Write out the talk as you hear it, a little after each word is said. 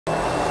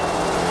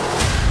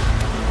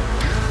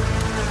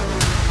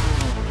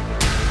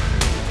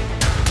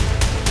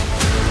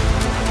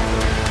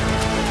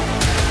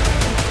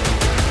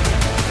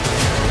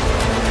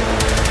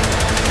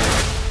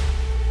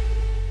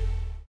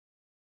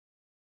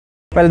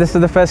Well, this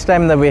is the first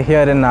time that we're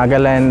here in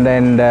Nagaland,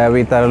 and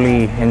we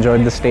thoroughly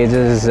enjoyed the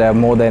stages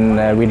more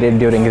than we did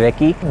during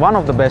Recce. One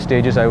of the best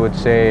stages, I would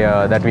say,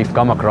 that we've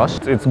come across.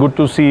 It's good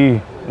to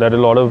see that a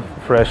lot of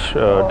fresh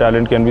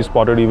talent can be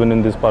spotted even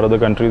in this part of the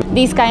country.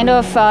 These kind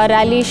of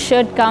rallies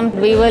should come.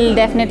 We will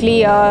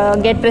definitely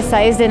get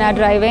precise in our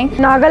driving.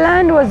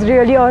 Nagaland was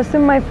really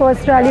awesome. My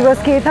first rally was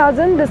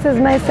K1000. This is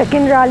my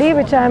second rally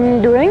which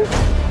I'm doing.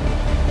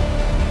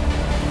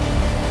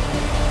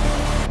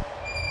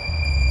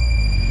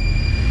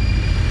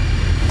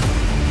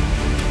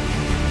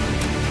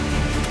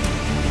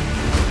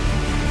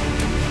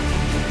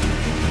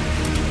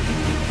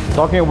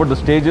 Talking about the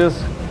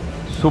stages,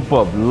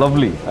 superb,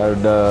 lovely. I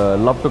would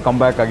love to come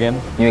back again.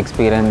 New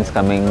experience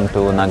coming to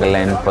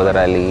Nagaland for the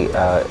rally.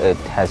 It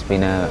has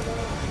been a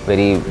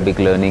very big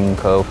learning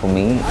curve for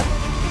me.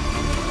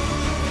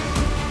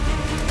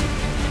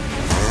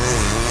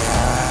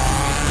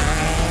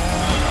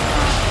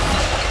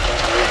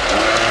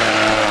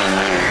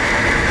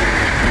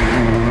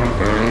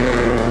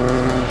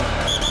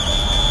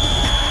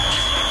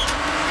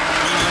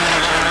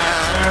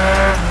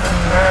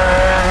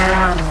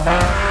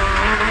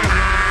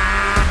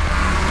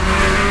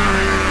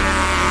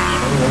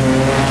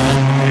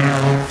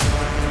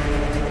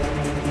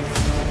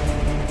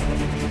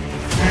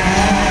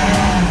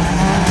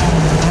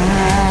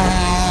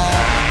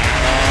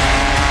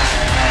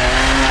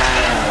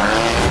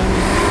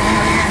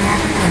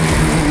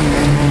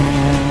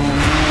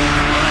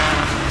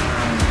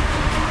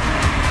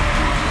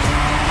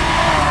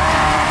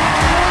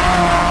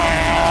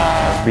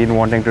 Been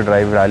wanting to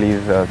drive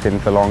rallies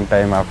since a long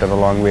time. After a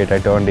long wait, I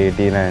turned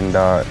 18 and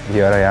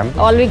here I am.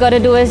 All we got to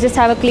do is just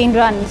have a clean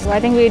run. So I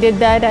think we did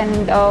that,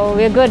 and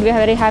we're good. We're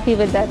very happy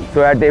with that.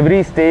 So at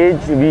every stage,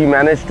 we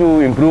managed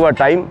to improve our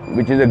time,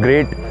 which is a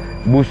great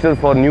booster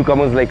for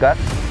newcomers like us.